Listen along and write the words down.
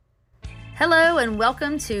Hello and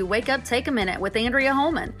welcome to Wake Up, Take a Minute with Andrea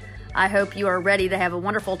Holman. I hope you are ready to have a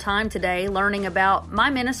wonderful time today learning about my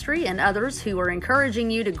ministry and others who are encouraging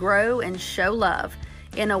you to grow and show love.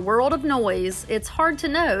 In a world of noise, it's hard to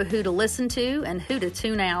know who to listen to and who to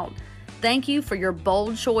tune out. Thank you for your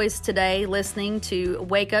bold choice today listening to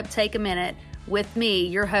Wake Up, Take a Minute with me,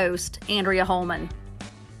 your host, Andrea Holman.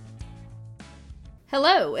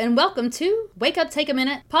 Hello and welcome to Wake Up, Take a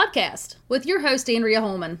Minute podcast with your host, Andrea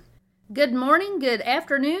Holman. Good morning, good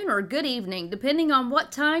afternoon, or good evening, depending on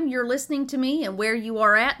what time you're listening to me and where you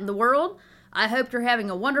are at in the world. I hope you're having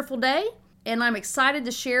a wonderful day, and I'm excited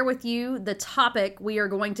to share with you the topic we are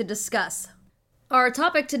going to discuss. Our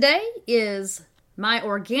topic today is my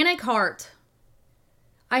organic heart.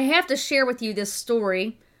 I have to share with you this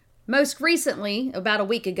story. Most recently, about a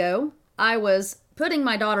week ago, I was putting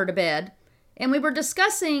my daughter to bed, and we were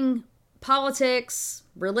discussing politics,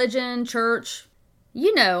 religion, church,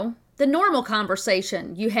 the normal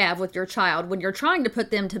conversation you have with your child when you're trying to put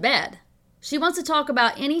them to bed. She wants to talk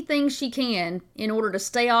about anything she can in order to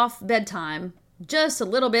stay off bedtime just a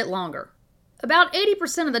little bit longer. About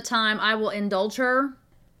 80% of the time I will indulge her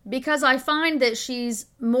because I find that she's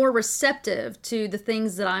more receptive to the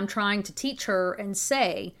things that I'm trying to teach her and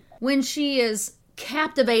say when she is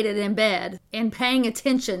captivated in bed and paying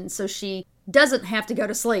attention so she doesn't have to go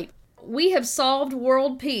to sleep. We have solved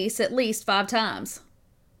world peace at least 5 times.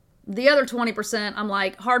 The other 20%, I'm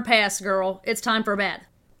like, hard pass, girl. It's time for bed.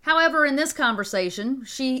 However, in this conversation,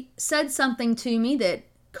 she said something to me that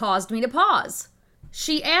caused me to pause.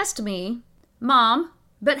 She asked me, Mom,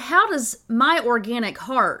 but how does my organic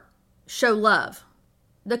heart show love?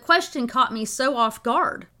 The question caught me so off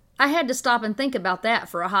guard. I had to stop and think about that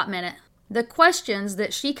for a hot minute. The questions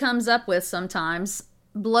that she comes up with sometimes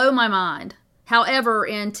blow my mind. However,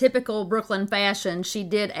 in typical Brooklyn fashion, she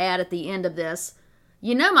did add at the end of this,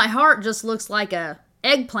 my heart just looks like a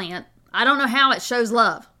eggplant. I don't know how it shows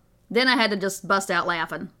love. Then I had to just bust out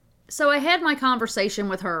laughing. So I had my conversation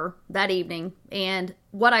with her that evening, and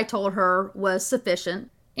what I told her was sufficient,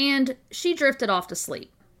 and she drifted off to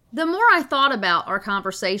sleep. The more I thought about our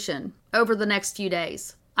conversation over the next few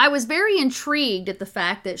days, I was very intrigued at the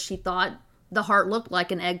fact that she thought the heart looked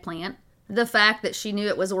like an eggplant, the fact that she knew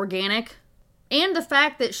it was organic, and the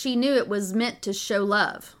fact that she knew it was meant to show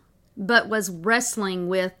love, but was wrestling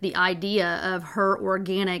with the idea of her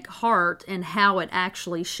organic heart and how it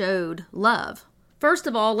actually showed love. First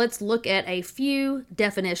of all, let's look at a few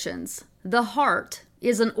definitions. The heart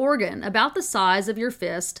is an organ about the size of your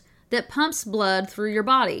fist that pumps blood through your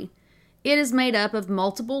body. It is made up of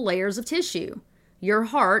multiple layers of tissue. Your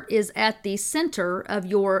heart is at the center of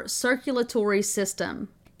your circulatory system.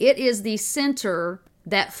 It is the center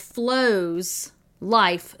that flows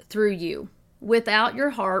life through you. Without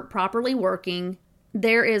your heart properly working,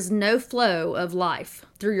 there is no flow of life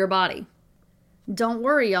through your body. Don't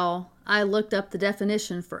worry, y'all. I looked up the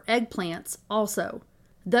definition for eggplants also.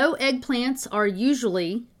 Though eggplants are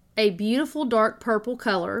usually a beautiful dark purple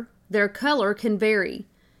color, their color can vary,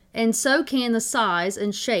 and so can the size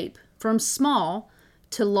and shape, from small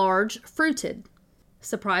to large fruited.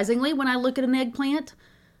 Surprisingly, when I look at an eggplant,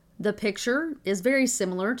 the picture is very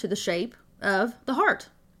similar to the shape of the heart.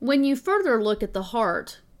 When you further look at the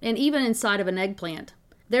heart, and even inside of an eggplant,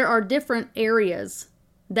 there are different areas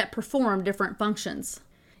that perform different functions.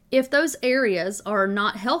 If those areas are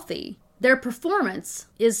not healthy, their performance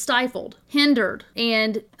is stifled, hindered,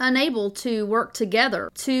 and unable to work together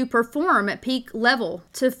to perform at peak level,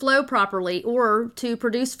 to flow properly, or to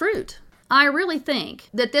produce fruit. I really think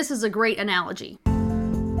that this is a great analogy.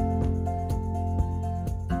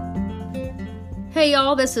 Hey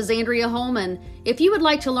y'all, this is Andrea Holman. If you would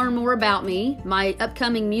like to learn more about me, my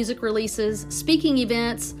upcoming music releases, speaking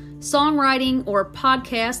events, songwriting, or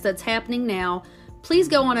podcast that's happening now, please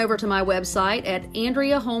go on over to my website at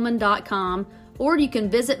andreaholman.com, or you can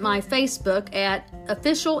visit my Facebook at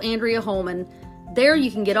Official Andrea Holman. There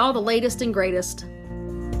you can get all the latest and greatest.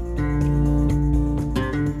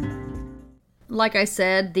 Like I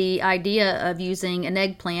said, the idea of using an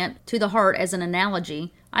eggplant to the heart as an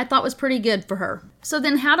analogy I thought was pretty good for her. So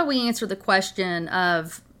then how do we answer the question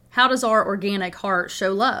of how does our organic heart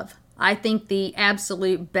show love? I think the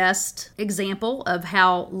absolute best example of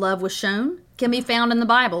how love was shown can be found in the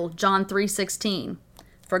Bible, John 3:16.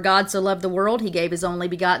 For God so loved the world, he gave his only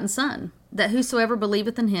begotten Son, that whosoever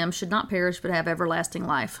believeth in him should not perish but have everlasting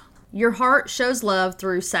life. Your heart shows love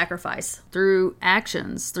through sacrifice, through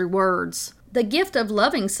actions, through words. The gift of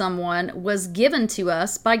loving someone was given to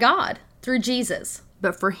us by God through Jesus.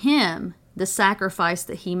 But for him, the sacrifice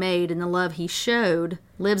that he made and the love he showed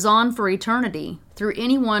lives on for eternity through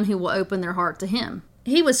anyone who will open their heart to him.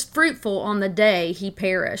 He was fruitful on the day he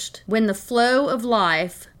perished, when the flow of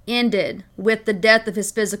life ended with the death of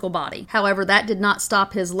his physical body. However, that did not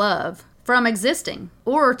stop his love from existing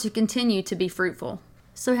or to continue to be fruitful.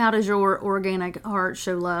 So how does your organic heart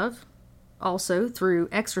show love? Also through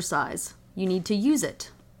exercise. You need to use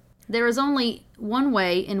it. There is only one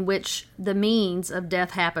way in which the means of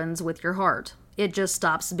death happens with your heart. It just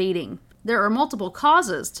stops beating. There are multiple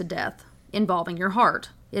causes to death involving your heart.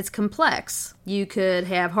 It's complex. You could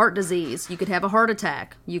have heart disease, you could have a heart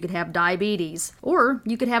attack, you could have diabetes, or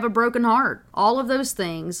you could have a broken heart. All of those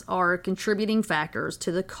things are contributing factors to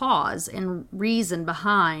the cause and reason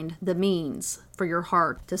behind the means for your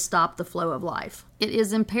heart to stop the flow of life. It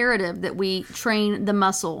is imperative that we train the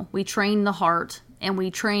muscle, we train the heart, and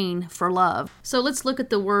we train for love. So let's look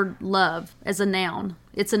at the word love as a noun.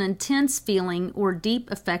 It's an intense feeling or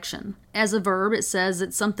deep affection. As a verb, it says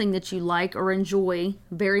it's something that you like or enjoy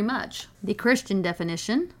very much. The Christian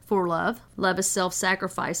definition for love is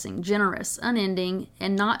self-sacrificing, generous, unending,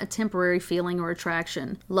 and not a temporary feeling or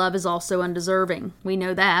attraction. Love is also undeserving. We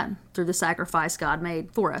know that through the sacrifice God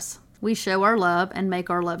made for us. We show our love and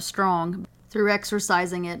make our love strong through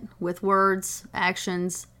exercising it with words,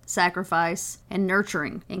 actions, sacrifice, and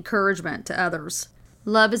nurturing encouragement to others.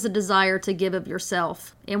 Love is a desire to give of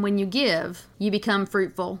yourself, and when you give, you become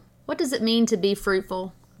fruitful. What does it mean to be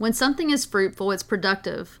fruitful? When something is fruitful, it's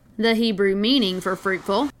productive. The Hebrew meaning for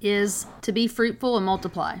fruitful is to be fruitful and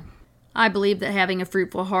multiply. I believe that having a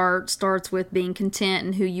fruitful heart starts with being content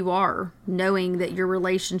in who you are, knowing that your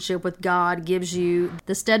relationship with God gives you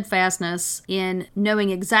the steadfastness in knowing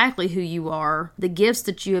exactly who you are, the gifts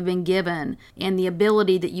that you have been given, and the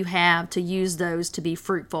ability that you have to use those to be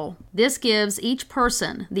fruitful. This gives each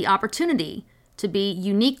person the opportunity to be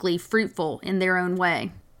uniquely fruitful in their own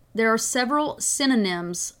way. There are several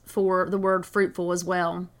synonyms for the word fruitful as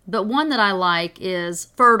well, but one that I like is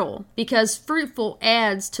fertile, because fruitful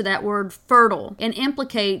adds to that word fertile and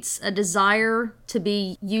implicates a desire to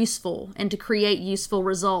be useful and to create useful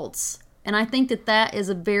results. And I think that that is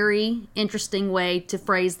a very interesting way to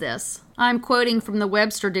phrase this. I'm quoting from the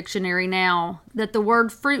Webster Dictionary now that the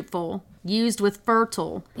word fruitful, used with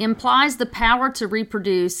fertile, implies the power to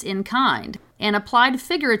reproduce in kind, and applied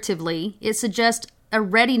figuratively, it suggests a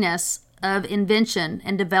readiness of invention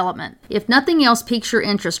and development. If nothing else piques your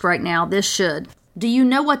interest right now, this should. Do you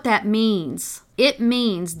know what that means? It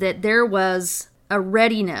means that there was a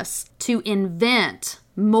readiness to invent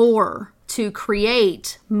more, to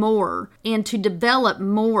create more, and to develop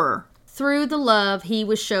more through the love He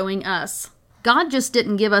was showing us. God just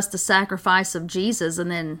didn't give us the sacrifice of Jesus and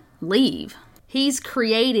then leave. He's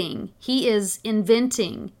creating, He is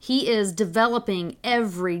inventing, He is developing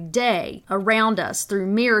every day around us through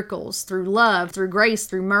miracles, through love, through grace,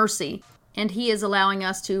 through mercy, and He is allowing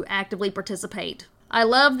us to actively participate. I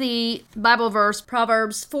love the Bible verse,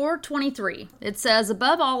 Proverbs 4:23. It says,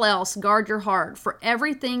 "Above all else, guard your heart, for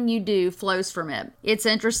everything you do flows from it." It's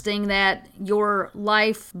interesting that your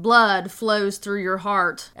life blood flows through your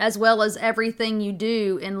heart, as well as everything you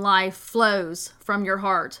do in life flows from your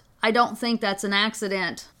heart. I don't think that's an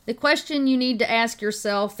accident. The question you need to ask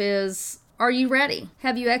yourself is, are you ready?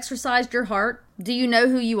 Have you exercised your heart? Do you know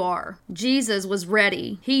who you are? Jesus was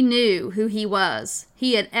ready. He knew who He was.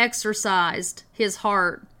 He had exercised His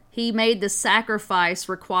heart. He made the sacrifice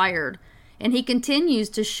required. And He continues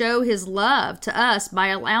to show His love to us by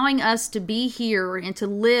allowing us to be here and to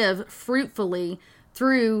live fruitfully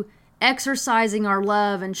through exercising our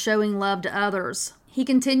love and showing love to others. He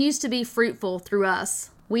continues to be fruitful through us.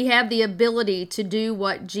 We have the ability to do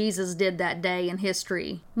what Jesus did that day in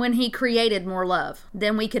history when He created more love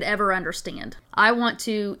than we could ever understand. I want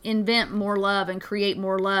to invent more love and create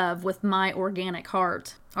more love with my organic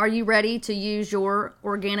heart. Are you ready to use your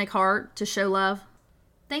organic heart to show love?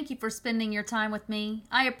 Thank you for spending your time with me.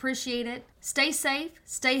 I appreciate it. Stay safe,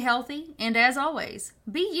 stay healthy, and as always,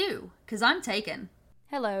 be you, because I'm taken.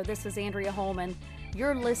 Hello, this is Andrea Holman.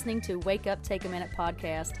 You're listening to Wake Up, Take a Minute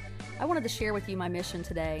podcast. I wanted to share with you my mission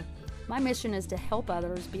today. My mission is to help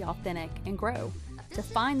others be authentic and grow, to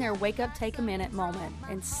find their wake up, take a minute moment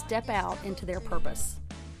and step out into their purpose.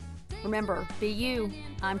 Remember, be you,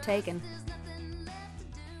 I'm taken.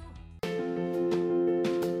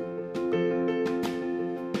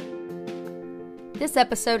 This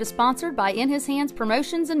episode is sponsored by In His Hands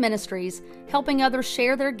Promotions and Ministries, helping others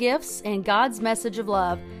share their gifts and God's message of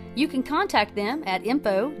love. You can contact them at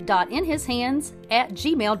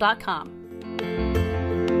info.inhishands@gmail.com.